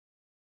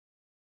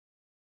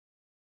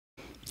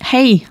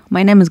Hey,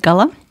 my name is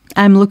Gaille.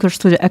 I'm Looker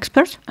Studio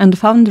expert and the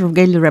founder of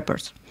Gaille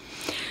Reports.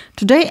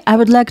 Today, I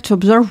would like to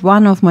observe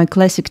one of my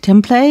classic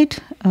template.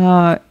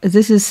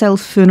 This is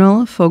sales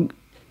funnel for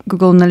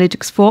Google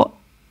Analytics 4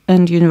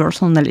 and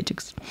Universal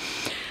Analytics.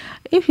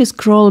 If you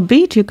scroll a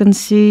bit, you can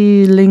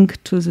see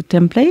link to the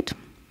template.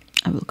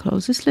 I will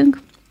close this link.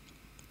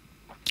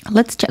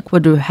 Let's check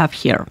what do we have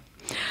here.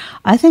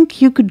 I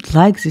think you could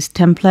like this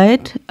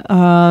template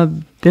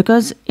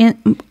because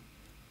in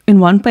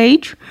one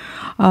page,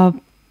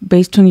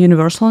 based on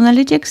Universal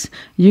Analytics,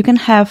 you can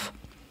have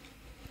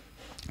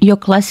your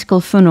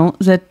classical funnel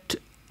that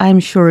I'm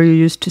sure you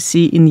used to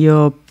see in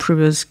your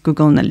previous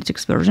Google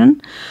Analytics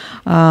version.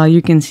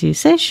 You can see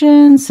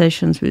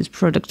sessions with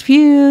product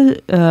view,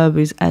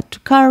 with add to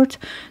cart,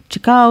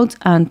 checkout,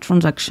 and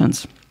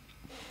transactions.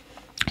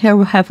 Here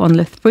we have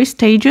only 3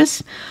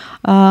 stages.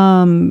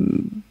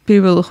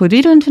 People who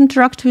didn't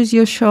interact with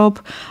your shop,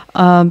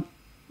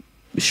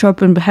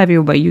 shopping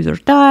behavior by user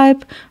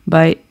type,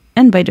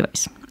 and by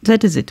device.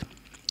 That is it.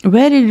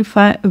 Where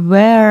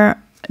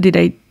did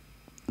I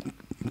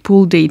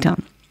pull data?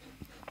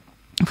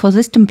 For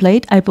this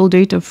template, I pull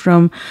data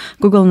from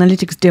Google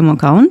Analytics demo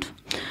account.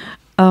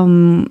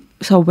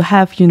 So we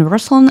have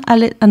Universal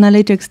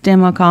Analytics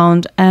demo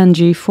account and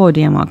GA4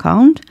 demo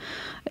account.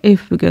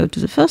 If we go to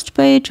the first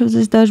page of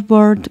this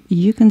dashboard,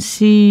 you can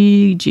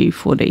see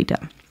GA4 data.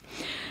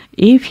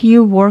 If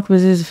you work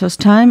with this the first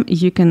time,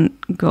 you can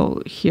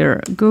go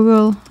here,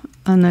 Google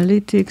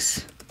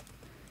Analytics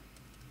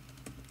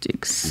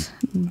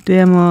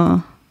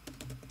demo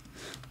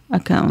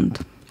account.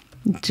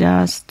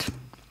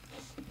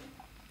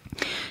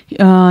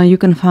 You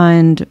can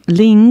find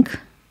link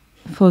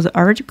for the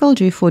article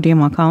GA4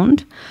 demo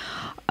account.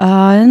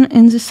 And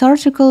in this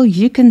article,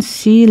 you can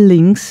see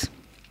links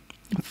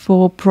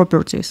for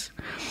properties.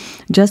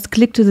 Just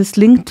click to this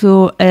link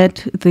to add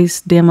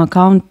this demo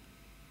account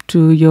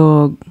to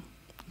your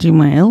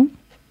Gmail,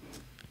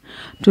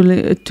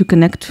 to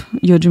connect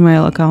your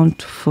Gmail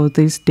account for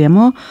this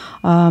demo.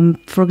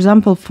 For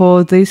example,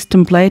 for this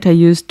template, I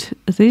used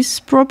this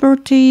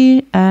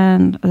property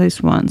and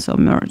this one, so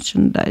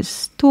merchandise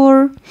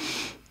store.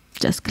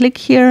 Just click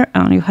here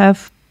and you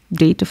have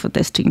data for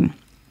testing.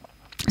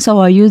 So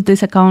I use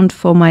this account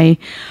for my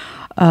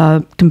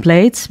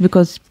templates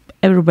because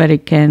everybody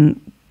can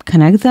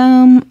connect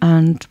them,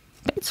 and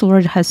it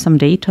already has some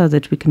data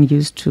that we can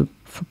use for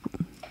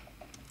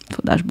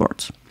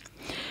dashboards.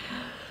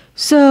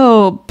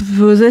 So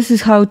this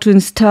is how to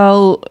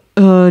install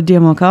a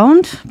demo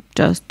account.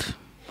 Just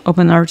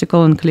open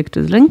article and click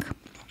to the link.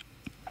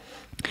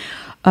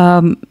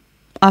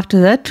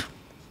 After that,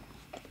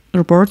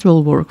 report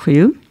will work for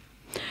you.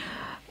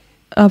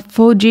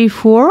 For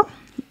GA4,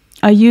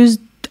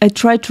 I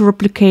tried to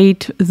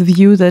replicate the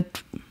view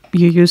that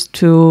you used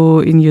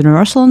to in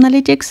Universal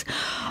Analytics,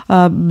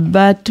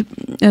 but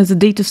the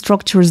data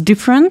structure is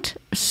different.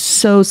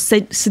 So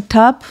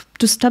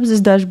to stop this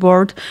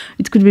dashboard,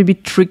 it could be a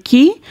bit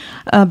tricky.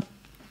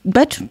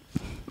 But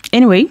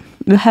anyway,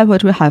 we have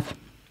what we have.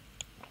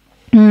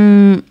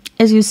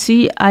 As you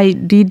see, I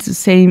did the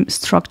same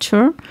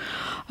structure.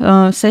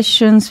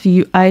 Sessions,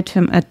 view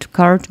item, add to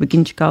cart,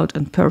 begin checkout,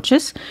 and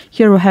purchase.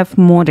 Here we have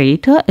more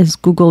data. As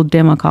Google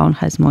demo account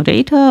has more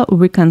data,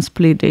 we can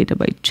split data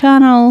by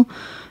channel.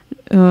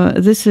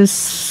 This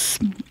is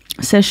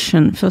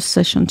first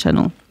session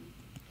channel.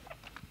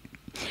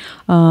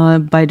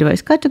 By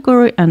device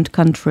category and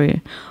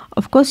country.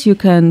 Of course, you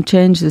can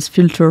change this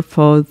filter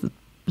for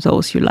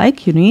those you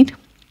need.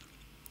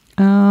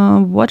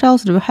 What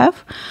else do we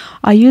have?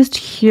 I used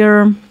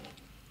here.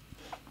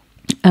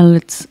 I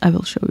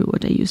will show you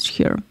what I used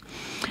here.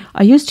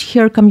 I used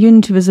here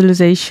community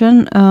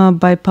visualization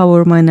by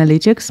Power My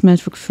Analytics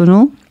metric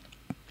funnel.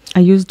 I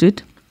used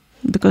it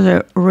because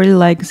I really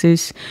like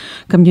this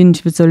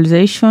community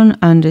visualization,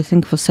 and I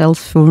think for sales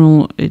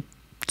funnel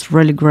it's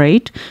really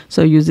great.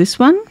 So use this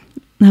one.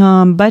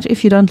 But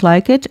if you don't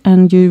like it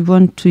and you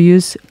want to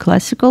use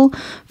classical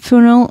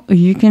funnel,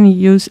 you can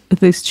use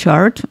this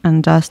chart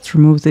and just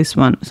remove this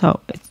one. So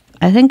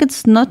I think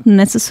it's not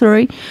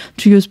necessary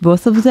to use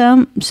both of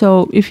them.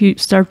 So if you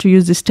start to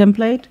use this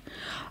template,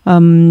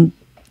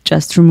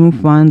 just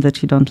remove one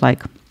that you don't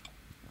like.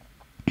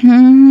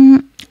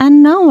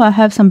 And now I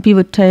have some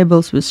pivot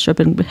tables with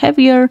shopping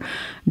behavior,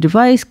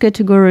 device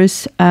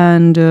categories,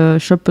 and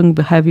shopping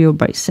behavior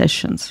by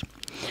sessions.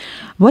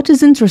 What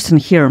is interesting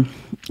here?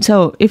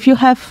 So if you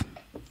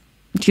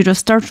just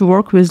start to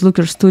work with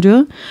Looker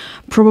Studio,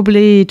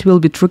 probably it will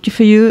be tricky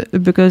for you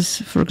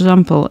because, for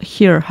example,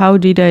 here, where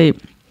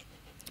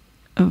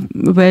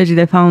did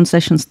I found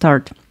session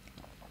start?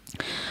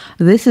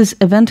 This is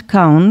event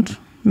count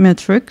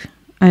metric.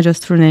 I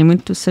just rename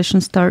it to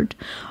session start.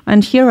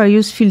 And here I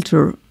use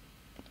filter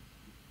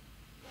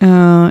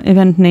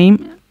event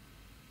name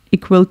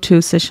equal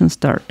to session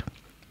start.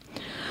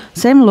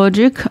 Same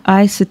logic,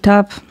 I set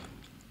up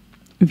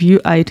view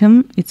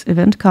item, it's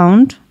event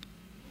count,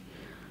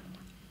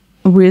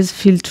 with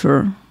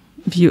filter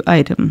view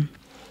item.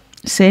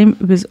 Same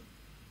with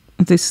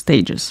these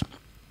stages.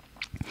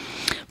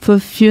 For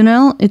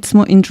funnel, it's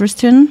more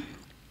interesting.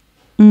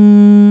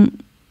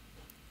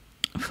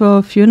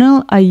 For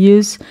funnel, I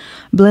use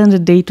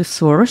blended data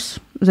source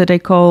that I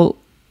call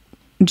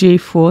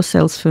GA4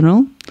 sales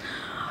funnel.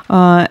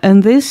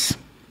 And this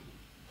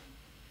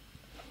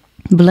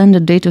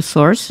blended data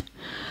source,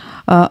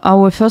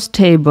 our first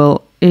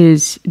table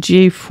is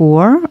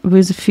GA4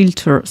 with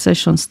filter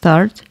session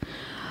start.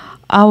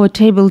 Our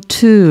table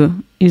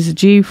 2 is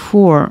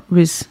GA4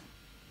 with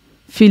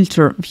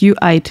filter view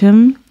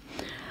item.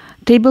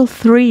 Table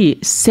 3,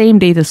 same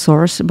data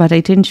source, but I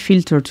change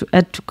filter to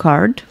add to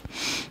cart.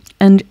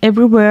 And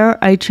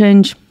everywhere I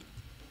change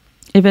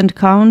event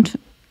count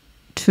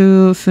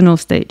to funnel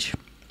stage.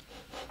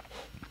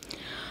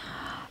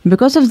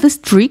 Because of this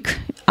trick,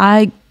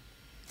 I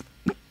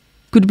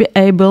could be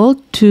able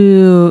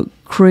to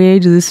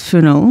create this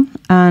funnel,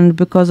 and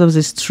because of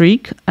this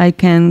trick, I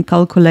can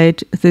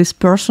calculate this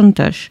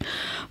percentage.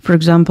 For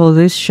example,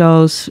 this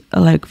shows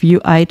like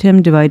view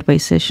item divided by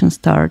session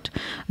start.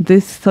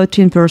 This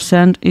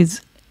 13%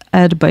 is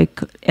add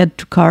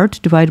to cart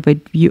divided by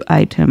view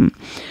item.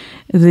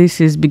 This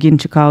is begin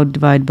checkout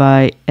divided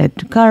by add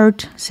to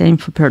cart. Same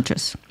for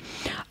purchase,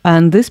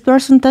 and this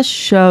percentage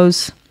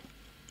shows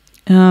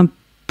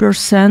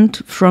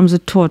percent from the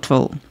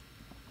total.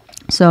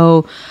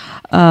 So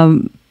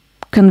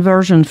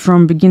conversion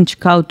from begin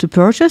checkout to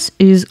purchase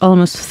is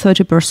almost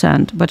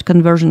 30%, but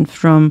conversion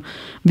from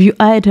view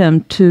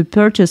item to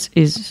purchase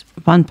is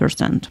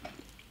 1%.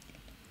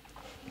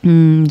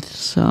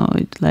 So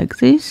it's like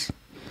this.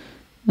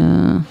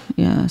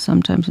 Yeah,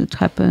 sometimes it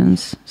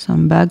happens,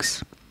 some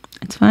bugs.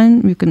 It's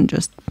fine, we can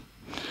just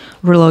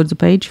reload the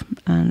page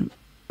and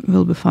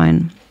we'll be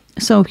fine.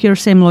 So here,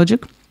 same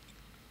logic.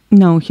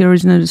 No, here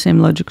is not the same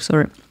logic,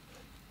 sorry.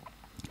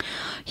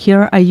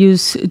 Here I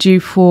use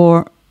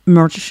GA4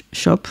 merge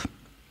shop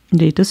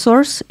data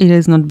source. It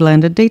is not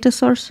blended data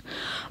source,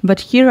 but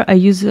here I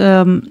use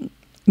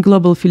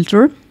global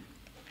filter.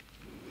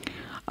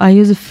 I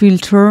use a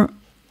filter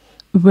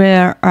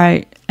where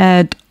I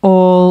add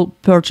all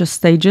purchase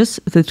stages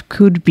that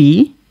could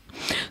be.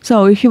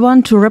 So if you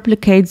want to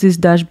replicate this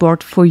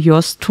dashboard for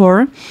your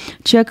store,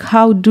 check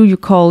how do you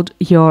call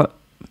your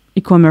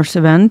e-commerce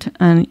event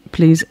and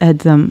please add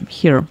them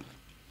here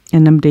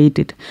and update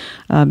it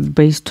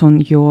based on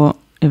your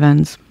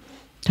events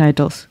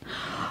titles.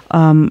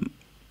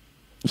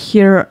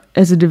 Here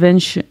as a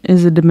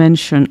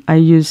dimension, I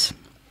use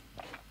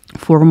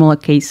formula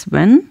case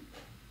when.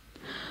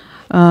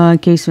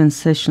 Case when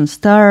session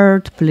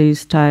start,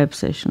 please type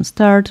session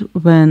start.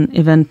 When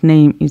event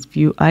name is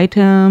view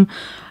item,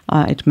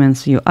 it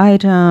means view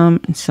item,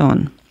 and so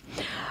on.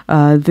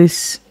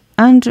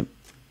 And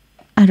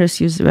I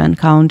just use event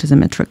count as a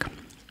metric.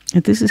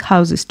 And this is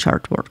how this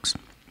chart works.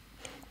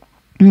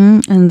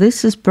 And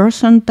this is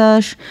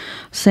percentage,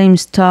 same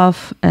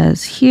stuff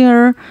as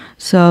here.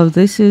 So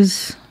this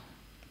is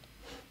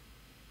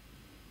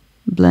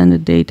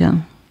blended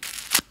data.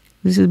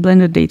 This is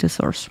blended data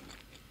source.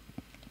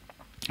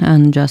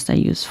 And just I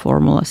use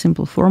formula,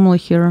 simple formula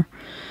here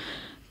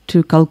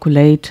to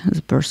calculate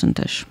the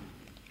percentage.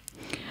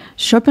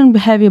 Shopping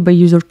behavior by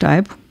user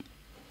type.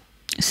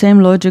 Same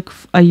logic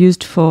I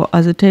used for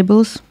other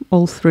tables.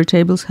 All three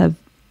tables have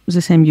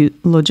the same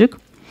logic.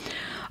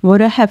 What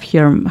I have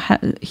here,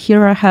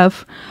 here I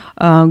have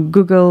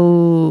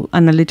Google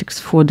Analytics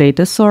for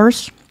data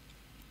source.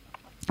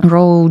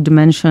 Row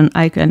dimension,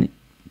 I can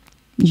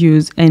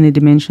use any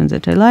dimension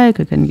that I like.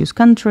 I can use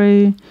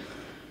country.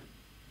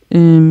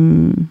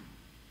 For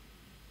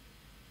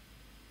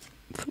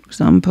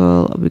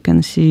example, we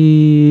can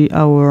see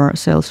our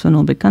sales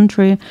funnel by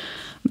country,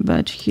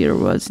 but here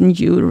was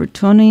new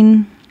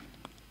returning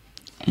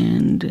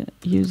and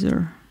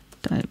user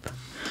type.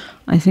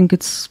 I think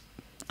it's,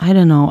 I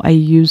don't know, I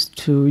used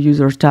to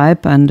user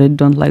type and I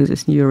don't like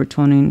this new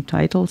returning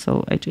title,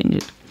 so I change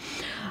it.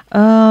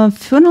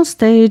 Funnel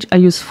stage, I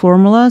use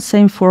formula,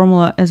 same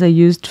formula as I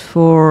used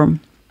for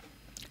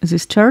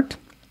this chart.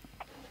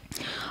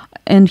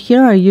 And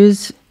here I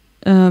use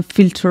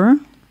filter,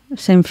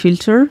 same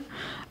filter,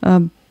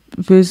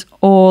 with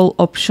all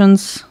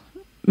options,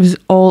 with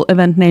all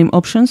event name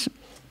options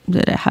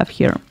that I have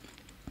here.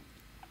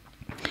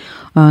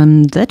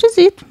 That is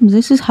it.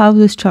 This is how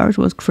this chart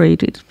was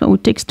created. So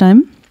it takes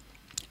time.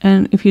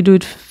 And if you do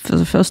it for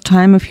the first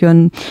time, if you're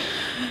a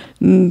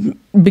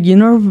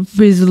beginner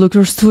with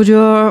Looker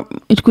Studio,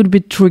 it could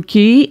be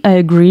tricky. I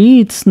agree.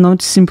 It's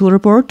not a simple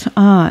report.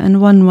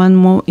 And one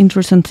more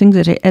interesting thing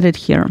that I added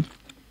here.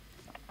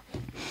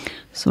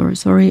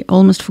 Sorry,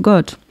 almost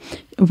forgot.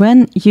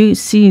 When you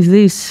see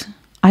this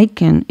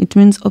icon, it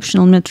means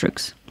optional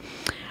metrics.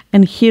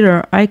 And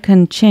here I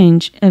can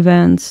change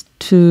events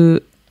to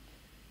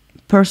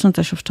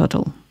percentage of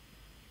total.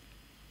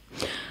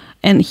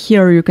 And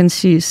here you can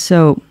see,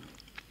 so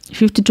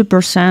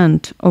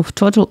 52% of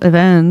total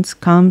events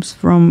comes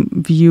from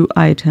view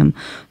item,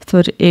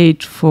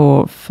 38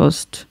 for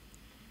first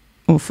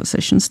or for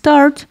session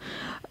start,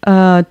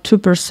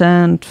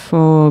 2%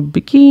 for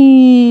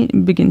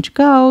begin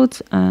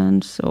checkout,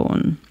 and so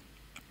on.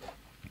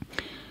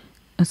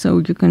 So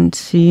you can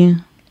see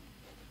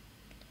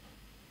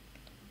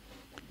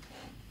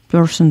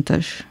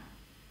percentage.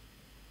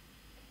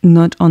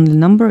 Not only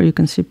number, you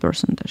can see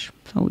percentage.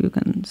 So you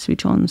can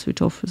switch on,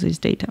 switch off this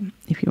data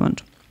if you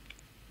want.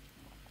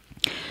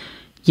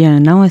 Yeah,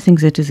 now I think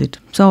that is it.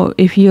 So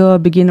if you're a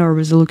beginner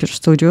with the Looker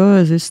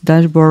Studio, this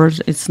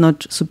dashboard, it's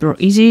not super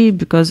easy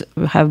because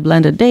we have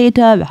blended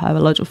data, we have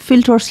a lot of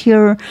filters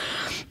here.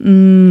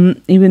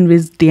 Even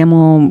with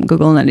demo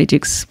Google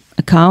Analytics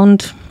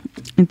account,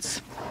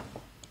 it's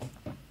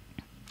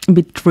a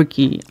bit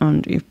tricky.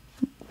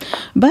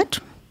 But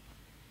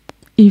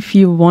if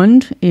you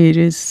want, it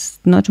is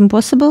not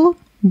impossible.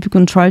 You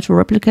can try to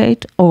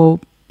replicate, or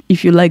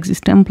if you like this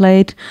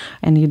template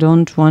and you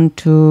don't want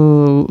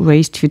to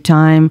waste your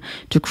time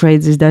to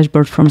create this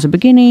dashboard from the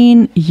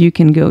beginning, you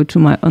can go to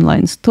my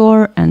online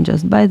store and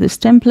just buy this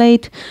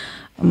template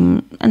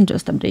and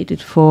just update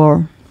it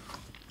for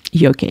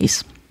your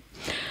case.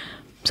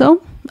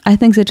 So I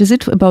think that is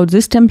it about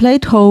this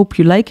template. Hope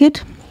you like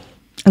it.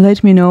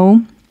 Let me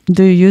know.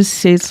 Do you use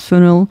sales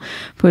funnel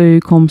for your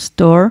e-commerce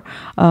store?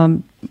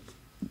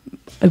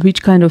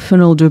 Which kind of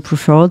funnel do you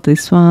prefer,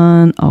 this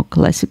one or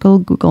classical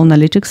Google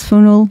Analytics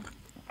funnel?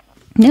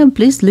 Yeah,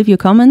 please leave your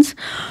comments.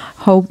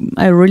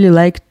 I really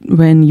like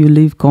when you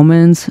leave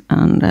comments,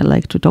 and I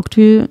like to talk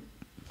to you.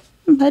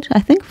 But I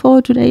think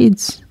for today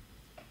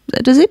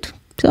that is it.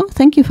 So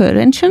thank you for your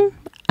attention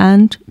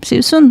and see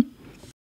you soon.